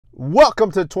Welcome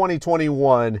to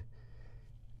 2021.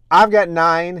 I've got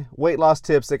 9 weight loss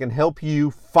tips that can help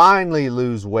you finally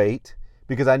lose weight,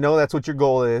 because I know that's what your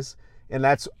goal is, and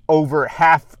that's over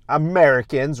half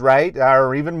Americans, right?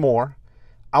 Or even more.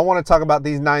 I want to talk about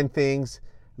these 9 things.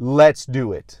 Let's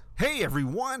do it. Hey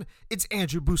everyone, it's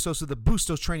Andrew Bustos of the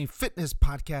Bustos Training Fitness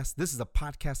Podcast. This is a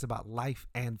podcast about life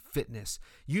and fitness.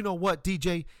 You know what,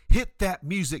 DJ? Hit that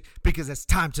music because it's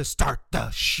time to start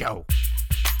the show.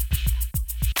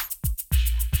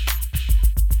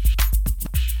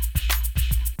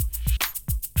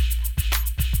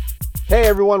 Hey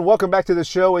everyone, welcome back to the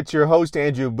show. It's your host,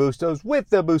 Andrew Bustos, with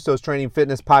the Bustos Training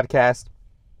Fitness Podcast.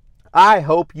 I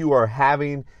hope you are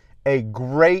having a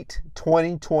great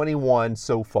 2021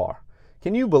 so far.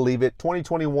 Can you believe it?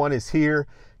 2021 is here.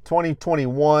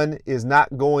 2021 is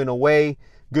not going away.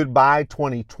 Goodbye,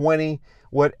 2020.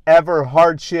 Whatever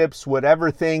hardships, whatever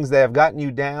things that have gotten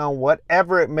you down,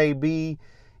 whatever it may be,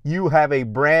 you have a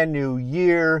brand new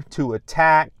year to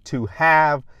attack, to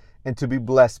have, and to be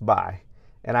blessed by.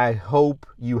 And I hope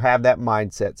you have that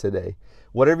mindset today.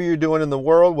 Whatever you're doing in the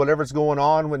world, whatever's going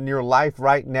on in your life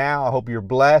right now, I hope you're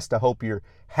blessed. I hope you're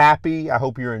happy. I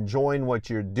hope you're enjoying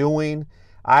what you're doing.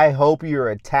 I hope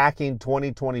you're attacking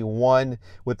 2021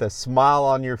 with a smile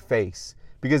on your face.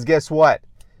 Because guess what?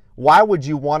 Why would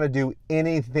you want to do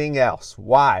anything else?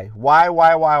 Why?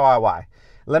 Why?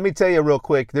 Let me tell you real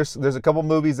quick. There's a couple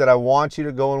movies that I want you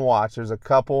to go and watch. There's a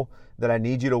couple that I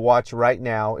need you to watch right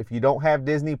now. If you don't have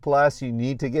Disney Plus, you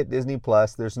need to get Disney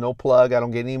Plus. There's no plug. I don't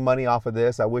get any money off of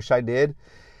this. I wish I did.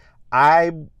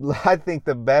 I think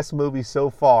the best movie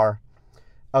so far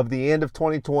of the end of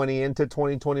 2020 into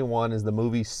 2021 is the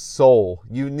movie Soul.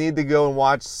 You need to go and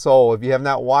watch Soul. If you have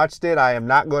not watched it, I am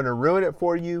not going to ruin it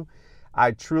for you.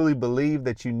 I truly believe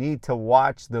that you need to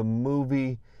watch the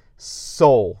movie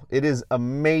Soul. It is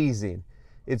amazing.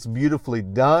 It's beautifully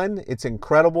done. It's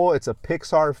incredible. It's a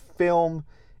Pixar film.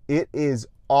 It is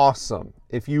awesome.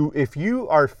 If you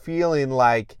are feeling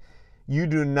like you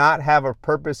do not have a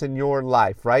purpose in your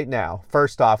life right now,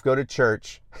 first off, go to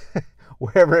church,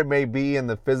 wherever it may be, in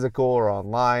the physical or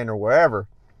online or wherever.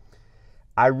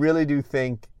 I really do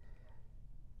think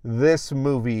this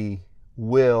movie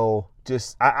will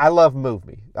just, I love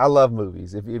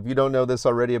movies. If you don't know this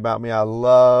already about me, I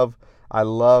love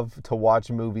to watch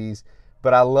movies.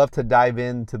 But I love to dive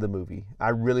into the movie. I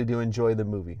really do enjoy the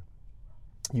movie.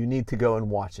 You need to go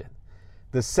and watch it.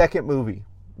 The second movie,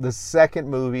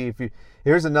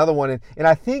 here's another one. And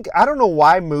I don't know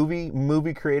why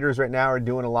movie creators right now are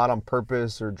doing a lot on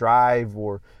purpose or drive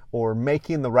or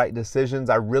making the right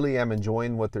decisions. I really am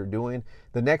enjoying what they're doing.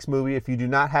 The next movie, if you do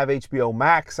not have HBO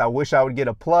Max, I wish I would get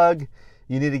a plug.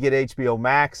 You need to get HBO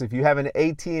Max. If you have an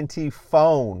AT&T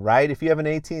phone, right? If you have an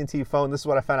AT&T phone, this is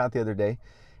what I found out the other day.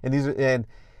 And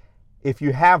if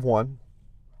you have one,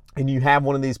 and you have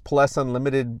one of these Plus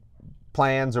Unlimited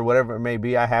plans or whatever it may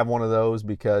be, I have one of those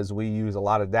because we use a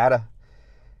lot of data.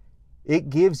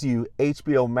 It gives you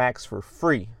HBO Max for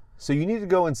free. So you need to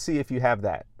go and see if you have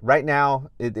that. Right now,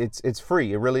 it's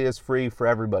free. It really is free for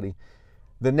everybody.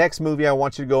 The next movie I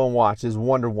want you to go and watch is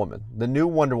Wonder Woman, the new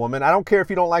Wonder Woman. I don't care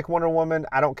if you don't like Wonder Woman.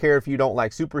 I don't care if you don't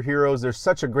like superheroes. There's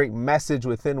such a great message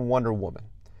within Wonder Woman.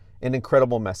 An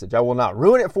incredible message. I will not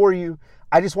ruin it for you.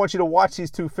 I just want you to watch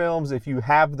these 2 films. If you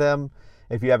have them,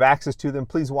 if you have access to them,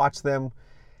 please watch them.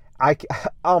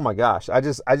 Oh my gosh, I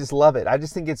just love it. I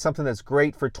just think it's something that's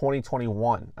great for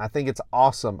 2021. I think it's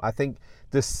awesome. I think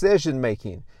decision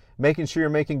making sure you're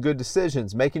making good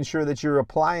decisions, making sure that you're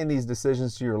applying these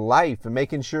decisions to your life, and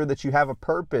making sure that you have a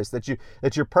purpose, that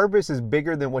your purpose is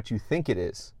bigger than what you think it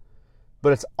is.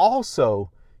 But it's also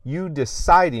you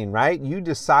deciding, right? You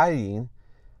deciding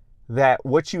that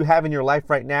what you have in your life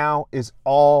right now is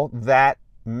all that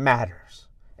matters,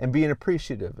 and being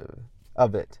appreciative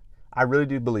of it. I really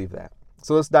do believe that.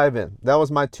 So let's dive in. That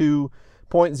was my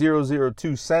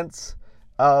 2.002 cents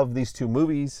of these 2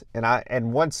 movies.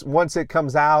 And once it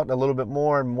comes out a little bit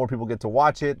more and more people get to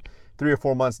watch it, 3 or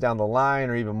 4 months down the line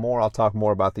or even more, I'll talk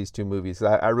more about these 2 movies.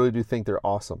 I really do think they're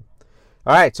awesome.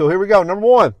 All right, so here we go. Number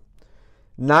 1.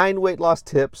 9 weight loss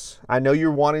tips. I know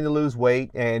you're wanting to lose weight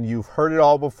and you've heard it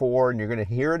all before, and you're going to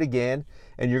hear it again,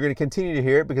 and you're going to continue to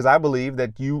hear it, because I believe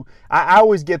that I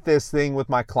always get this thing with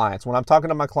my clients. When I'm talking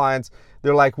to my clients,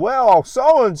 they're like, well,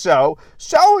 so-and-so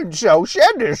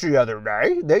said this the other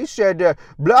day. They said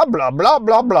blah, blah, blah,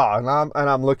 blah, blah. And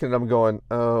I'm looking at them going,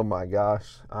 oh my gosh,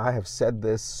 I have said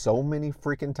this so many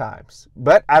freaking times.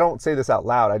 But I don't say this out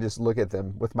loud. I just look at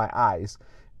them with my eyes.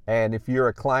 And if you're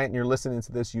a client and you're listening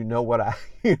to this, you know what I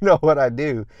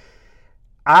do.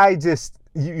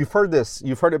 You've heard this.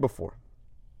 You've heard it before.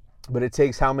 But it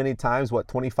takes how many times? What,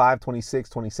 25, 26,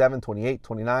 27, 28,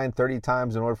 29, 30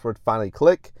 times in order for it to finally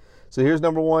click? So here's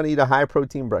number one, eat a high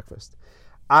protein breakfast.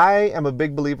 I am a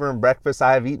big believer in breakfast.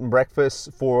 I have eaten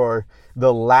breakfast for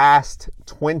the last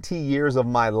 20 years of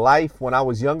my life. When I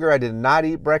was younger, I did not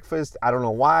eat breakfast. I don't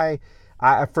know why.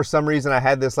 For some reason, I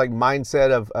had this like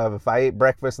mindset of if I ate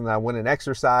breakfast and I went and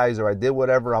exercised or I did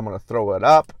whatever, I'm going to throw it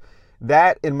up.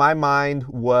 That, in my mind,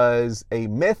 was a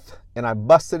myth, and I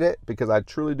busted it because I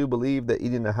truly do believe that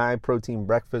eating a high-protein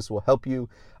breakfast will help you.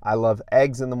 I love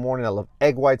eggs in the morning. I love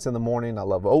egg whites in the morning. I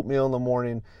love oatmeal in the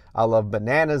morning. I love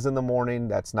bananas in the morning.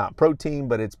 That's not protein,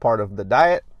 but it's part of the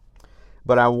diet.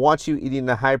 But I want you eating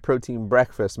a high-protein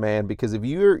breakfast, man, because if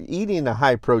you're eating a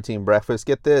high-protein breakfast,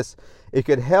 get this, it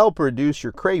could help reduce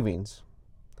your cravings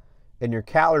and your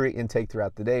calorie intake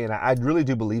throughout the day, and I really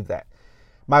do believe that.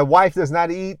 My wife does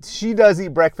not eat. She does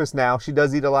eat breakfast now. She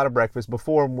does eat a lot of breakfast.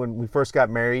 Before, when we first got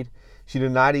married, she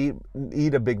did not eat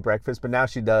a big breakfast, but now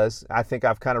she does. I think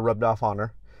I've kind of rubbed off on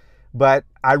her. But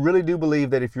I really do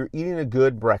believe that if you're eating a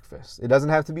good breakfast, it doesn't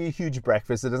have to be a huge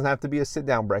breakfast. It doesn't have to be a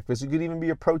sit-down breakfast. It could even be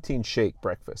a protein shake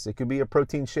breakfast. It could be a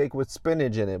protein shake with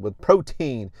spinach in it, with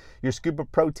protein, your scoop of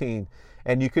protein.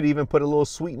 And you could even put a little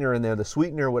sweetener in there. The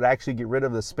sweetener would actually get rid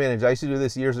of the spinach. I used to do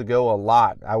this years ago a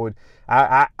lot. I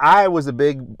was a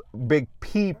big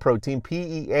pea protein,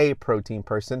 PEA protein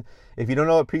person. If you don't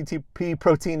know what pea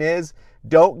protein is,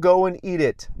 don't go and eat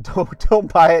it.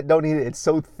 Don't buy it. Don't eat it. It's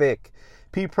so thick.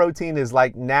 Pea protein is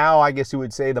like now, I guess you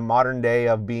would say, the modern day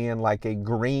of being like a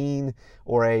green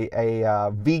or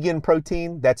a vegan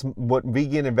protein. That's what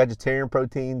vegan and vegetarian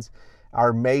proteins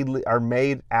are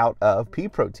made out of pea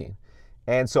protein.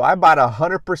 And so I bought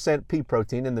 100% pea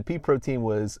protein, and the pea protein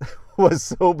was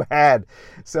so bad.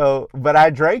 But I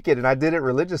drank it, and I did it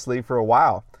religiously for a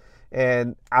while.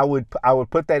 And I would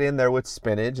put that in there with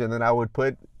spinach, and then I would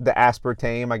put the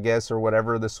aspartame, I guess, or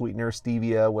whatever, the sweetener,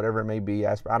 stevia, whatever it may be.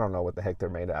 I don't know what the heck they're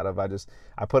made out of.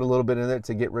 I put a little bit in it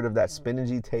to get rid of that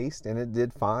spinachy taste, and it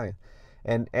did fine.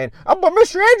 But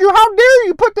Mr. Andrew, how dare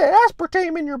you put that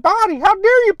aspartame in your body? How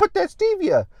dare you put that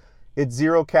stevia? It's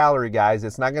 0 calorie, guys.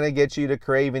 It's not going to get you to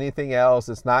crave anything else.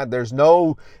 There is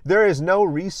no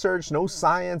research, no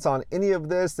science on any of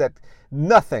this.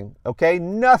 Nothing, okay?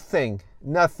 Nothing.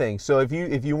 So if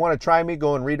you want to try me,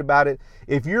 go and read about it.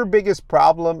 If your biggest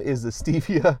problem is the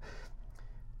stevia,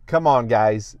 come on,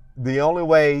 guys. The only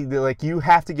way, you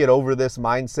have to get over this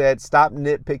mindset. Stop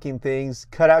nitpicking things.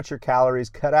 Cut out your calories.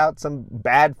 Cut out some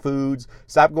bad foods.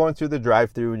 Stop going through the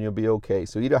drive-thru and you'll be okay.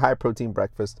 So eat a high-protein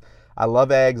breakfast. I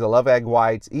love eggs. I love egg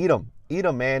whites. Eat them. Eat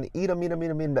them, man. Eat them.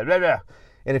 Blah, blah, blah.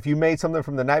 And if you made something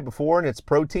from the night before and it's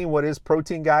protein, what is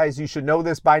protein, guys? You should know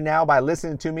this by now by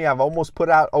listening to me. I've almost put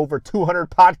out over 200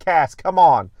 podcasts. Come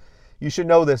on. You should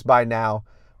know this by now.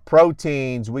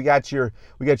 Proteins. We got your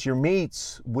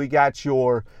meats. We got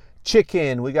your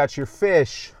chicken. We got your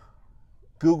fish.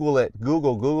 Google it.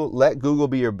 Google. Let Google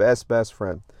be your best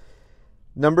friend.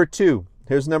 Number 2.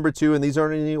 Here's number 2, and these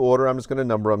aren't in any order. I'm just going to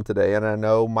number them today. And I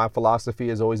know my philosophy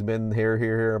has always been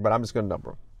here, but I'm just going to number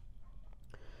them.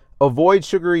 Avoid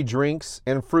sugary drinks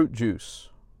and fruit juice.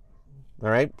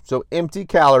 All right? So empty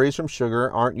calories from sugar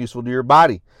aren't useful to your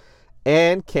body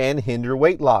and can hinder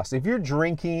weight loss. If you're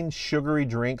drinking sugary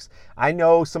drinks, I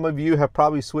know some of you have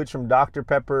probably switched from Dr.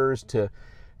 Peppers to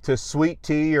sweet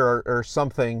tea or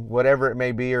something, whatever it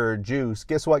may be, or juice.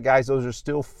 Guess what, guys? Those are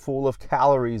still full of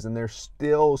calories, and there's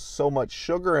still so much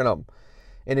sugar in them.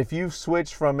 And if you've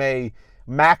switched from a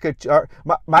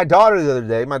my daughter the other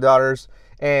day, my daughters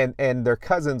and their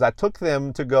cousins, I took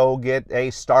them to go get a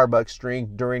Starbucks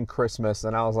drink during Christmas,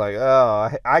 and I was like, oh,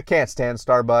 I can't stand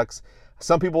Starbucks.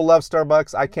 Some people love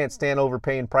Starbucks. I can't stand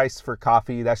overpaying price for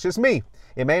coffee. That's just me.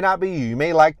 It may not be you. You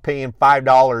may like paying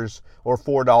 $5 or $4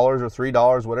 or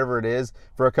 $3, whatever it is,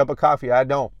 for a cup of coffee. I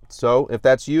don't. So if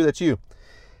that's you, that's you.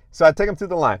 So I take them through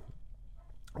the line.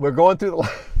 We're going through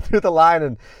the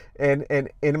line, and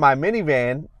in my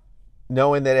minivan,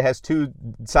 knowing that it has two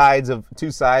sides,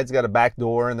 got a back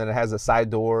door, and then it has a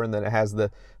side door, and then it has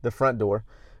the front door.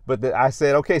 But I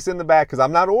said, okay, sit in the back because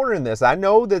I'm not ordering this. I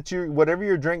know that whatever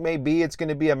your drink may be, it's going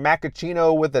to be a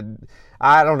macchiato with a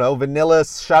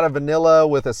shot of vanilla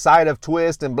with a side of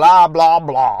twist and blah, blah,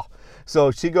 blah. So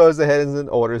she goes ahead and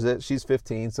orders it. She's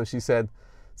 15, so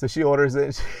she orders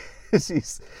it.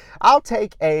 I'll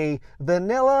take a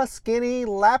vanilla skinny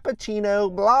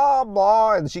lappuccino, blah,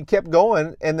 blah. And she kept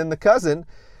going. And then the cousin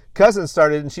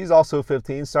started, and she's also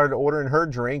 15, started ordering her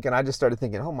drink. And I just started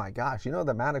thinking, oh my gosh, the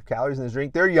amount of calories in this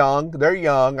drink. They're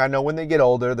young. I know when they get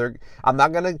older,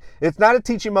 it's not a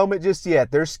teaching moment just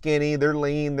yet. They're skinny, they're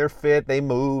lean, they're fit, they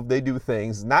move, they do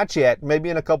things. Not yet. Maybe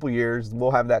in a couple years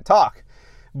we'll have that talk.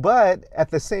 But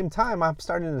at the same time, I'm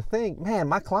starting to think, man,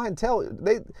 my clientele,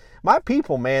 my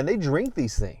people, man, they drink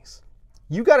these things.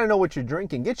 You got to know what you're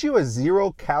drinking. Get you a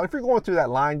 0 calorie. If you're going through that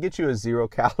line, get you a 0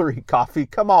 calorie coffee.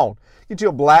 Come on, get you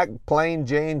a black plain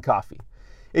Jane coffee.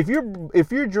 If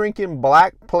you're drinking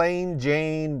black plain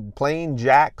Jane, plain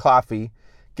Jack coffee,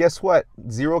 guess what?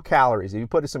 0 calories. If you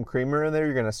put some creamer in there,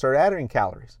 you're going to start adding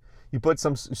calories. You put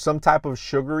some type of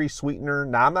sugary sweetener.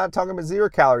 Now, I'm not talking about 0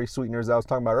 calorie sweeteners I was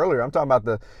talking about earlier. I'm talking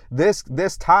about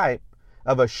this type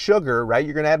of a sugar, right?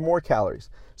 You're going to add more calories.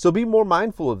 So be more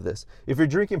mindful of this. If you're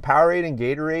drinking Powerade and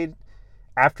Gatorade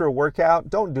after a workout,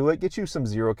 don't do it. Get you some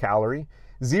 0 calorie.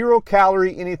 0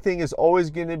 calorie anything is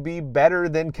always going to be better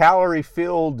than calorie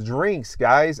filled drinks,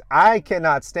 guys. I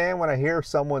cannot stand when I hear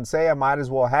someone say I might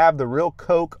as well have the real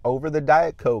Coke over the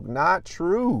Diet Coke. Not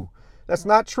true. That's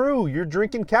not true. You're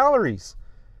drinking calories.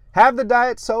 Have the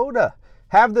diet soda.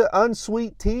 Have the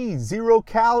unsweet tea. 0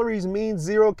 calories means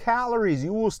 0 calories.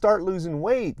 You will start losing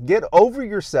weight. Get over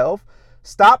yourself.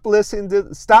 Stop listening to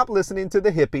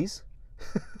the hippies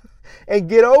and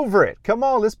get over it. Come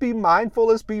on, let's be mindful.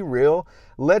 Let's be real.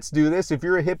 Let's do this. If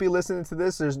you're a hippie listening to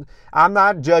this, I'm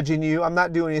not judging you. I'm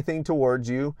not doing anything towards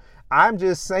you. I'm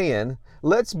just saying,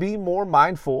 let's be more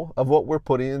mindful of what we're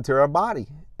putting into our body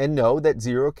and know that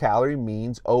 0 calorie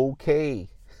means okay.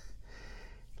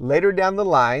 Later down the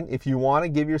line, if you want to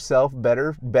give yourself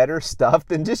better stuff,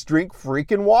 then just drink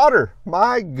freaking water.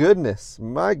 My goodness.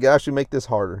 My gosh, you make this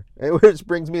harder. Which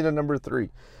brings me to number 3.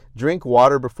 Drink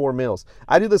water before meals.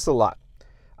 I do this a lot.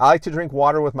 I like to drink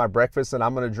water with my breakfast, and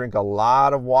I'm going to drink a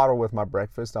lot of water with my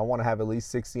breakfast. I want to have at least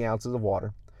 60 ounces of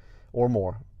water or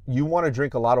more. You want to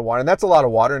drink a lot of water, and that's a lot of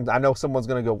water. And I know someone's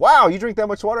going to go, wow, you drink that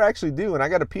much water? I actually do, and I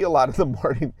got to pee a lot in the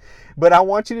morning. But I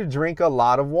want you to drink a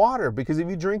lot of water, because if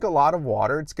you drink a lot of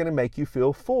water, it's going to make you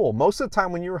feel full. Most of the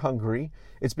time when you're hungry,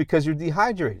 it's because you're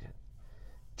dehydrated.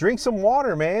 Drink some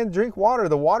water, man. Drink water.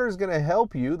 The water is going to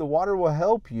help you. The water will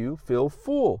help you feel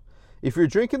full. If you're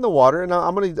drinking the water, and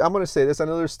I'm going to say this, I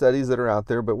know there's studies that are out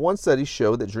there, but one study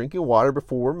showed that drinking water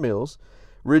before meals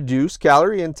reduce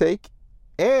calorie intake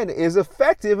and is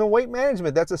effective in weight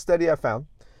management. That's a study I found.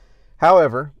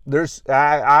 However,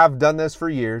 I've done this for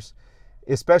years,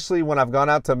 especially when I've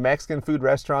gone out to Mexican food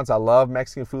restaurants. I love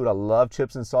Mexican food. I love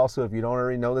chips and salsa. If you don't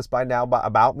already know this by now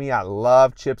about me, I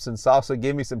love chips and salsa.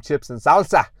 Give me some chips and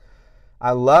salsa.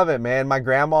 I love it, man. My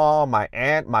grandma, my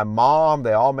aunt, my mom,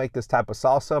 they all make this type of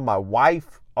salsa. My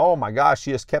wife, oh my gosh, she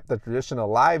has kept the tradition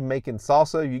alive making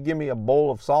salsa. You give me a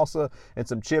bowl of salsa and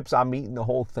some chips, I'm eating the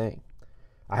whole thing.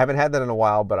 I haven't had that in a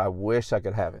while, but I wish I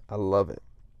could have it. I love it.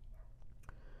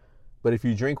 But if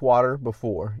you drink water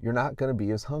before, you're not going to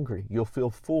be as hungry. You'll feel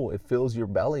full. It fills your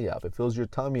belly up. It fills your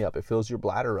tummy up. It fills your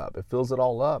bladder up. It fills it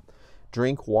all up.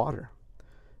 Drink water.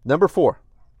 Number 4.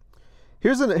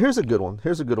 Here's a good one.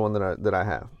 Here's a good one that I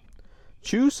have.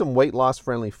 Choose some weight loss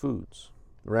friendly foods,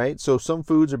 right? So some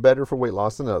foods are better for weight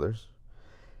loss than others.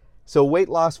 So weight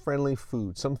loss friendly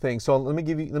foods, some things. So let me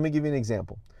give you an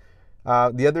example.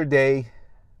 The other day,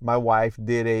 my wife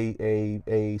did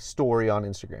a story on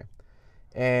Instagram,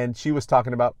 and she was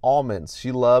talking about almonds.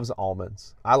 She loves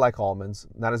almonds. I like almonds,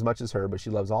 not as much as her, but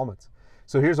she loves almonds.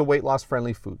 So here's a weight loss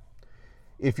friendly food.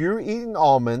 If you're eating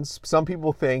almonds, some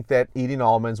people think that eating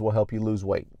almonds will help you lose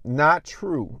weight. Not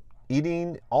true.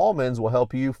 Eating almonds will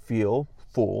help you feel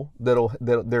full.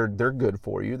 They're good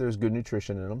for you. There's good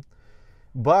nutrition in them.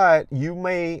 But you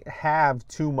may have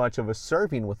too much of a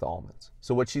serving with almonds.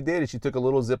 So what she did is she took a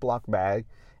little Ziploc bag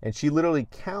and she literally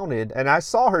counted, and I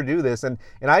saw her do this, and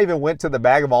I even went to the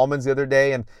bag of almonds the other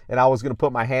day, and I was going to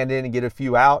put my hand in and get a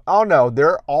few out. Oh no,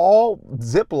 they're all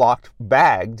Ziploc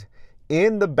bagged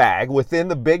in the bag, within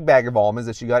the big bag of almonds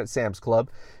that she got at Sam's Club.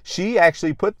 She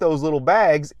actually put those little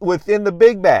bags within the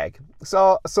big bag.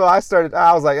 So I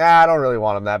was like, I don't really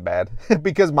want them that bad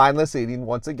because mindless eating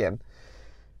once again.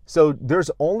 So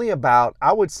there's only about,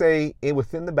 I would say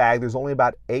within the bag, there's only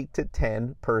about 8 to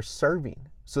 10 per serving.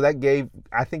 So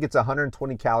I think it's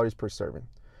 120 calories per serving.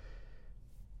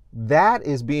 That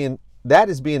is being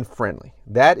friendly.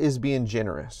 That is being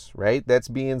generous, right? That's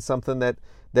being something that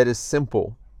is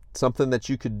simple. Something that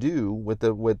you could do with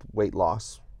weight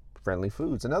loss friendly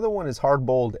foods. Another one is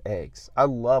hard-boiled eggs. I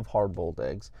love hard-boiled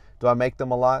eggs. Do I make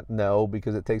them a lot? No,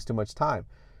 because it takes too much time.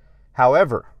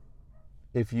 However,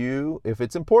 if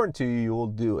it's important to you, you will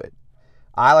do it.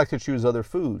 I like to choose other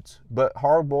foods, but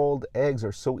hard-boiled eggs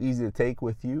are so easy to take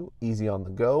with you, easy on the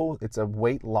go. It's a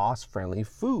weight loss friendly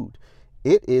food.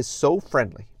 It is so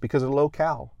friendly because of low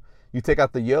cal. You take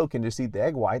out the yolk and just eat the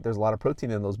egg white. There's a lot of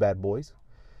protein in those bad boys.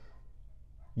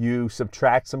 You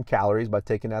subtract some calories by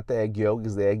taking out the egg yolk.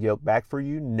 Is the egg yolk bad for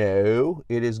you? No,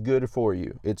 it is good for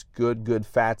you. It's good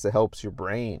fats that helps your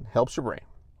brain. Helps your brain.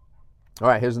 All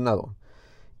right, here's another one.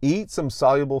 Eat some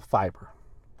soluble fiber,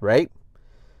 right?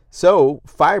 So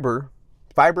fiber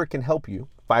can help you.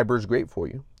 Fiber is great for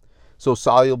you. So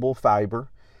soluble fiber,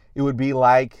 it would be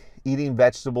like eating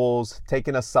vegetables,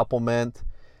 taking a supplement.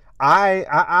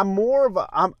 I'm more of a,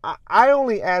 I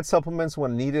only add supplements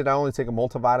when needed. I only take a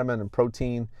multivitamin and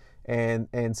protein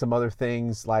and some other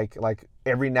things like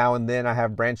every now and then I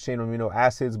have branched chain amino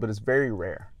acids, but it's very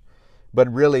rare.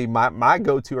 But really my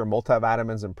go-to are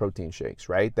multivitamins and protein shakes,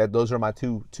 right? Those are my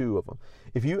two of them.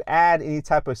 If you add any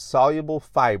type of soluble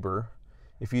fiber,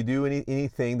 if you do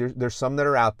anything, there's some that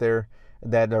are out there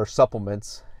that are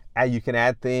supplements. You can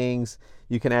add things.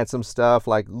 You can add some stuff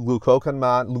like glucosamine.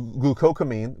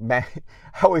 Man,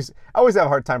 I always have a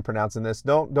hard time pronouncing this.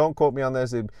 Don't quote me on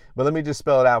this, but let me just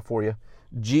spell it out for you.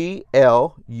 Glucomannan.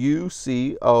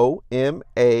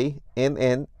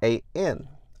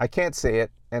 I can't say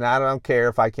it, and I don't care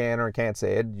if I can or can't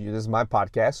say it. This is my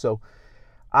podcast, so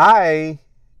I've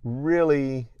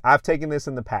taken this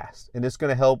in the past, and it's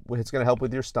going to help. It's going to help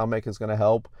with your stomach. It's going to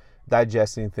help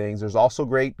digesting things. There's also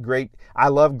great. I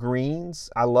love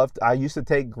greens. I used to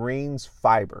take greens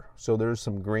fiber. So there's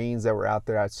some greens that were out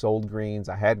there. I sold greens.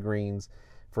 I had greens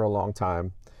for a long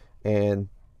time, and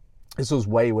this was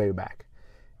way back.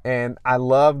 And I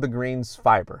love the greens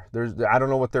fiber. I don't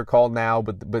know what they're called now,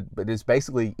 but it's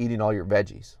basically eating all your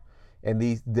veggies. And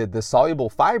the soluble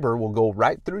fiber will go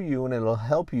right through you, and it'll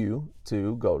help you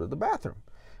to go to the bathroom.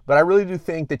 But I really do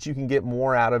think that you can get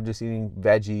more out of just eating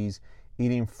veggies,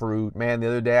 eating fruit. Man, the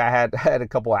other day I had a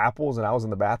couple apples and I was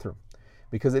in the bathroom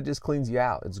because it just cleans you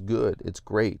out. It's good. It's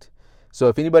great. So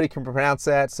if anybody can pronounce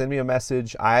that, send me a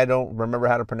message. I don't remember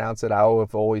how to pronounce it. I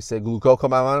have always said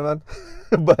glucosamine,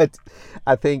 but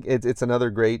I think it's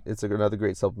another great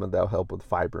supplement that'll help with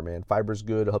fiber, man. Fiber's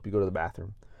good. It'll help you go to the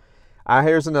bathroom.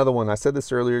 Here's another one. I said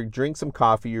this earlier. Drink some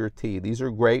coffee or tea. These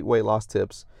are great weight loss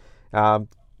tips.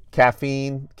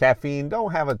 Caffeine.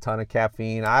 Don't have a ton of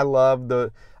caffeine. I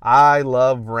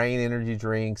love Reign energy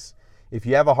drinks. If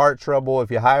you have a heart trouble,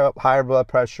 if you have higher blood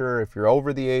pressure, if you're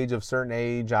over the age of certain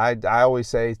age, I always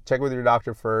say check with your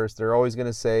doctor first. They're always going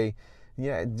to say,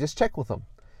 yeah, just check with them.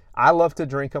 I love to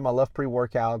drink them. I love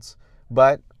pre-workouts,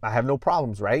 but I have no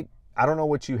problems, right? I don't know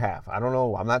what you have. I don't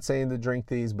know. I'm not saying to drink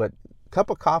these, but cup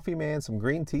of coffee, man, some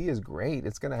green tea is great.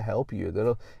 It's going to help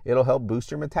you. It'll help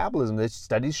boost your metabolism. The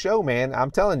studies show, man,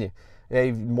 I'm telling you,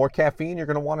 more caffeine, you're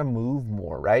going to want to move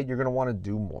more, right? You're going to want to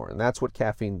do more. And that's what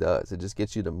caffeine does. It just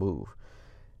gets you to move.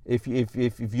 If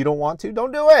you don't want to,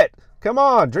 don't do it. Come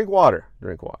on, drink water.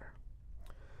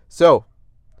 So,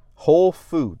 whole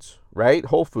foods, right?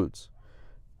 Whole foods.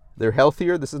 They're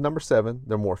healthier. This is number 7.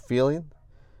 They're more filling.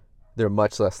 They're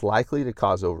much less likely to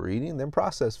cause overeating than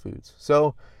processed foods.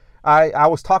 So, I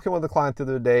was talking with a client the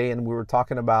other day, and we were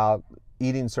talking about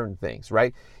eating certain things,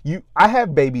 right? I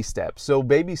have baby steps. So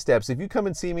baby steps, if you come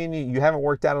and see me and you haven't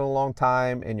worked out in a long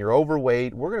time and you're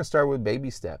overweight, we're going to start with baby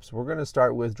steps. We're going to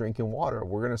start with drinking water.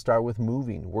 We're going to start with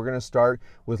moving. We're going to start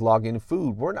with logging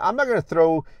food. I'm not going to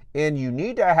throw in, you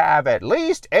need to have at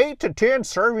least 8 to 10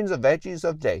 servings of veggies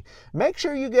a day. Make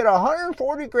sure you get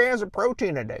 140 grams of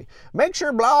protein a day. Make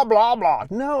sure blah, blah, blah.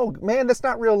 No, man, that's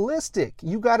not realistic.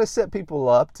 You got to set people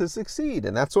up to succeed.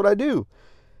 And that's what I do.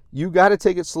 You got to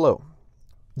take it slow.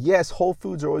 Yes, whole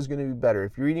foods are always going to be better.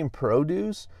 If you're eating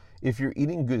produce, if you're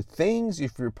eating good things,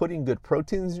 if you're putting good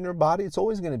proteins in your body, it's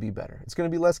always going to be better. It's going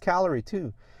to be less calorie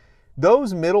too.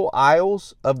 Those middle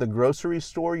aisles of the grocery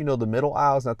store, the middle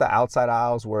aisles, not the outside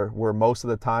aisles where most of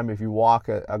the time if you walk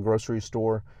a grocery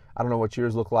store, I don't know what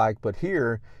yours look like, but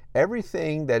here,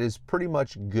 everything that is pretty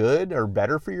much good or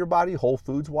better for your body, whole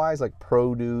foods wise, like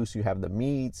produce, you have the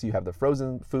meats, you have the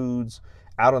frozen foods.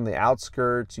 Out on the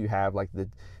outskirts, you have like the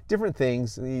different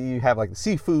things. You have like the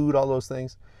seafood, all those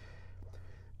things.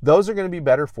 Those are going to be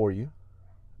better for you.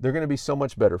 They're going to be so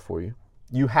much better for you.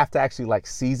 You have to actually like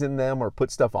season them or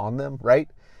put stuff on them, right?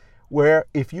 Where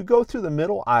if you go through the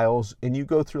middle aisles and you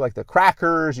go through like the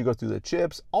crackers, you go through the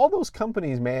chips, all those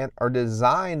companies, man, are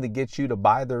designed to get you to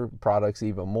buy their products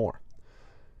even more.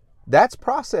 That's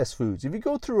processed foods. If you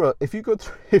go through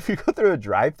a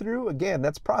drive-through, again,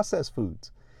 that's processed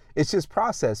foods. It's just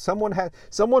processed. Someone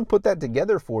put that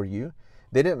together for you.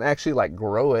 They didn't actually like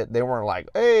grow it. They weren't like,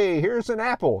 hey, here's an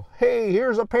apple. Hey,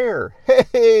 here's a pear.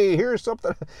 Hey, here's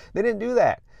something. They didn't do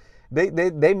that.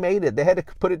 They made it. They had to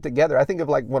put it together. I think of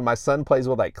like when my son plays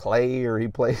with like clay or he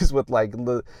plays with like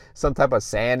some type of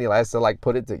sand, he has to like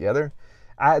put it together.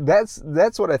 That's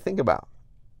what I think about.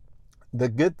 the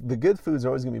good foods are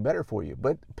always going to be better for you,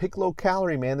 but pick low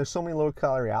calorie, man. There's so many low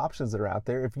calorie options that are out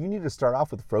there. If you need to start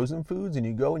off with frozen foods and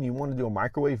you go and you want to do a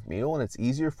microwave meal and it's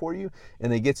easier for you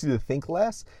and it gets you to think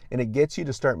less and it gets you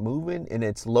to start moving and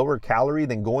it's lower calorie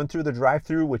than going through the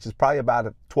drive-through, which is probably about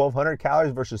 1,200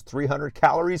 calories versus 300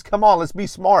 calories. Come on, let's be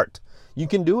smart. You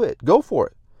can do it. Go for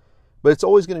it. But it's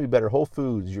always going to be better. Whole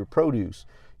foods, your produce,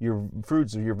 your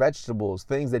fruits or your vegetables,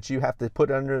 things that you have to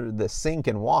put under the sink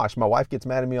and wash. My wife gets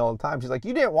mad at me all the time. She's like,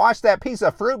 you didn't wash that piece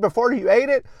of fruit before you ate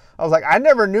it? I was like, I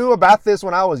never knew about this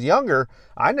when I was younger.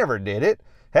 I never did it.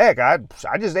 Heck, I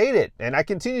just ate it and I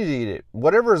continue to eat it.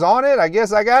 Whatever's on it, I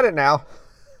guess I got it now.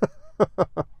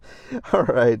 All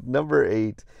right, number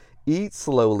 8, eat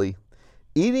slowly.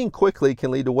 Eating quickly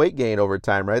can lead to weight gain over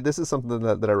time, right? This is something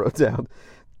that I wrote down.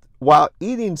 While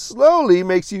eating slowly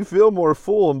makes you feel more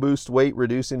full and boost weight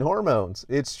reducing hormones.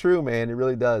 It's true, man. It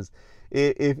really does.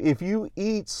 If you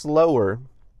eat slower,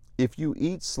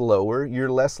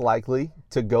 you're less likely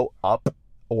to go up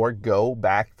or go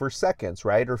back for seconds,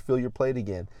 right? Or fill your plate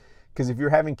again. Because if you're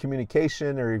having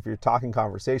communication or if you're talking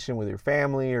conversation with your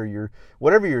family or you're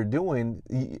whatever you're doing,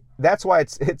 that's why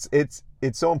it's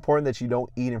so important that you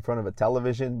don't eat in front of a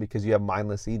television, because you have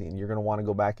mindless eating. You're going to want to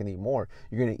go back and eat more.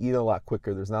 You're going to eat a lot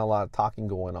quicker. There's not a lot of talking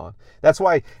going on. That's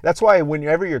why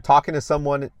whenever you're talking to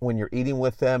someone, when you're eating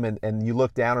with them and you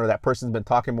look down, or that person's been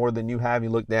talking more than you have, you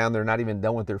look down, they're not even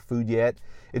done with their food yet.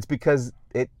 It's because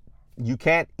you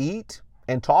can't eat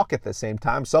and talk at the same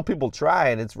time. Some people try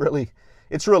and it's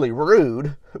really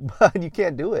rude, but you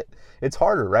can't do it. It's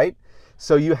harder, right?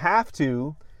 So you have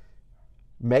to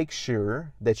make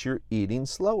sure that you're eating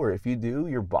slower. If you do,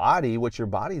 what your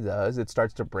body does, it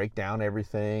starts to break down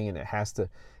everything and it has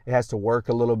to work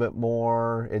a little bit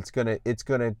more. It's going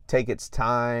to take its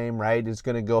time, right? It's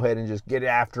going to go ahead and just get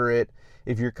after it.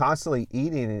 If you're constantly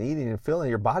eating and feeling,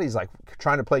 your body's like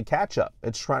trying to play catch up.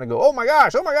 It's trying to go, oh my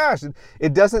gosh.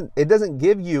 It doesn't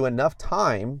give you enough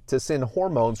time to send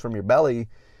hormones from your belly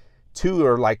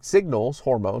or like signals,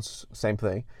 hormones, same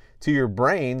thing, to your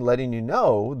brain, letting you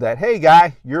know that, hey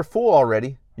guy, you're full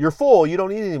already. You're full. You don't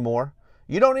need any more.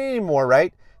 You don't need any more,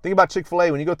 right? Think about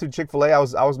Chick-fil-A. When you go through Chick-fil-A, I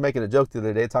was making a joke the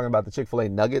other day talking about the Chick-fil-A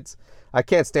nuggets. I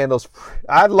can't stand those.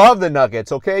 I love the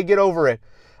nuggets, okay? Get over it.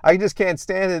 I just can't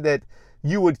stand it that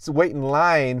you would wait in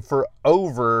line for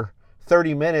over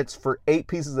 30 minutes for 8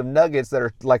 pieces of nuggets that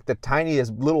are like the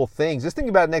tiniest little things. Just think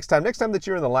about it next time that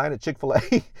you're in the line at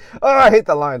Chick-fil-A. Oh, I hate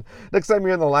the line. Next time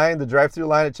you're in the line, the drive-through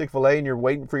line at Chick-fil-A, and you're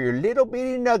waiting for your little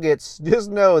bitty nuggets,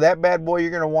 just know that bad boy, you're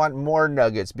going to want more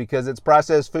nuggets, because it's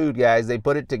processed food, guys. They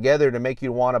put it together to make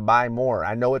you want to buy more.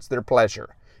 I know it's their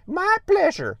pleasure. My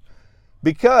pleasure.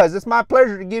 Because it's my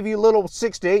pleasure to give you little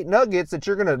 6 to 8 nuggets that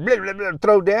you're going to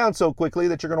throw down so quickly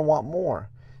that you're going to want more.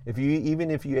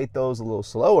 Even if you ate those a little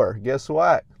slower, guess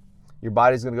what? Your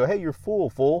body's going to go, hey, you're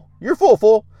full. You're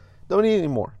full. Don't eat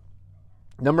anymore.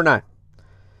 Number 9,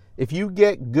 if you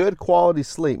get good quality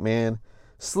sleep, man,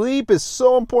 sleep is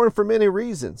so important for many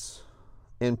reasons.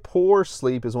 And poor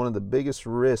sleep is one of the biggest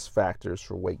risk factors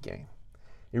for weight gain.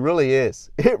 It really is.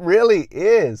 It really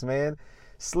is, man.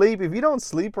 Sleep, if you don't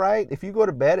sleep right, if you go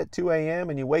to bed at 2 a.m.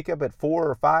 and you wake up at 4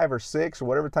 or 5 or 6 or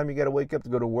whatever time you got to wake up to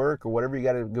go to work or whatever you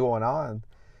got to going on,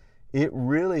 you're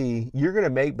going to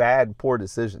make poor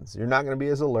decisions. You're not going to be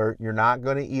as alert. You're not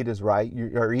going to eat as right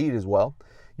or eat as well.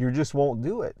 You just won't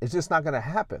do it. It's just not going to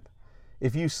happen.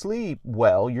 If you sleep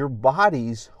well, your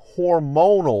body's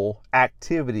hormonal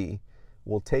activity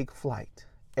will take flight.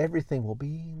 Everything will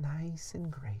be nice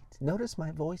and great. Notice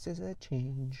my voice as I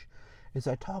change as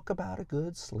I talk about a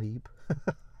good sleep.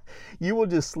 You will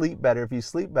just sleep better. If you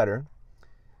sleep better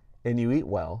and you eat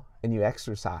well and you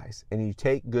exercise and you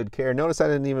take good care. Notice I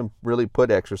didn't even really put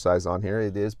exercise on here.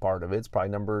 It is part of it. It's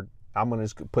probably I'm going to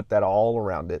just put that all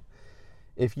around it.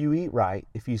 If you eat right,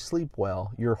 if you sleep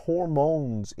well, your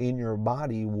hormones in your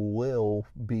body will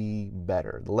be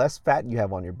better. The less fat you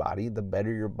have on your body, the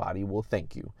better your body will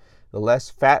thank you. The less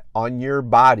fat on your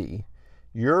body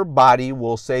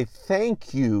will say,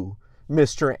 thank you,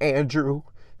 Mr. Andrew.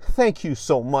 Thank you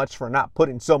so much for not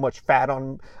putting so much fat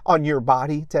on your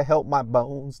body to help my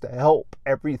bones, to help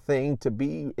everything to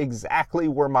be exactly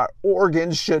where my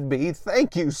organs should be.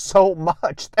 Thank you so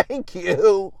much. Thank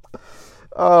you.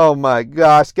 Oh my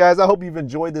gosh, guys, I hope you've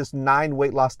enjoyed this 9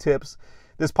 weight loss tips.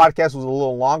 This podcast was a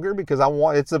little longer because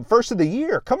it's the first of the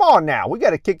year. Come on now. We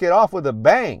got to kick it off with a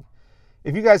bang.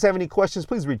 If you guys have any questions,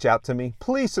 please reach out to me.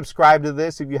 Please subscribe to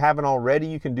this. If you haven't already,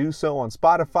 you can do so on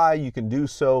Spotify. You can do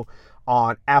so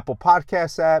on Apple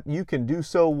Podcasts app. You can do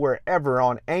so wherever,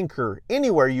 on Anchor,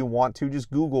 anywhere you want to. Just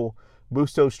Google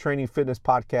Bustos Training Fitness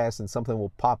Podcast and something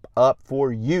will pop up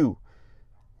for you.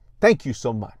 Thank you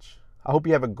so much. I hope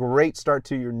you have a great start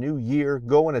to your new year.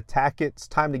 Go and attack it. It's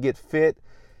time to get fit.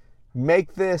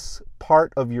 Make this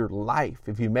part of your life.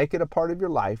 If you make it a part of your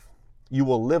life, you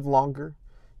will live longer.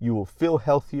 You will feel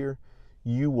healthier.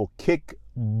 You will kick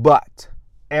butt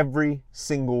every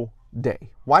single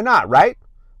day. Why not, right?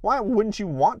 Why wouldn't you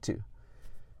want to?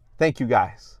 Thank you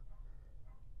guys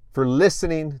for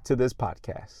listening to this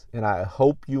podcast, and I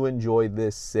hope you enjoy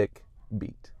this sick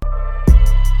beat.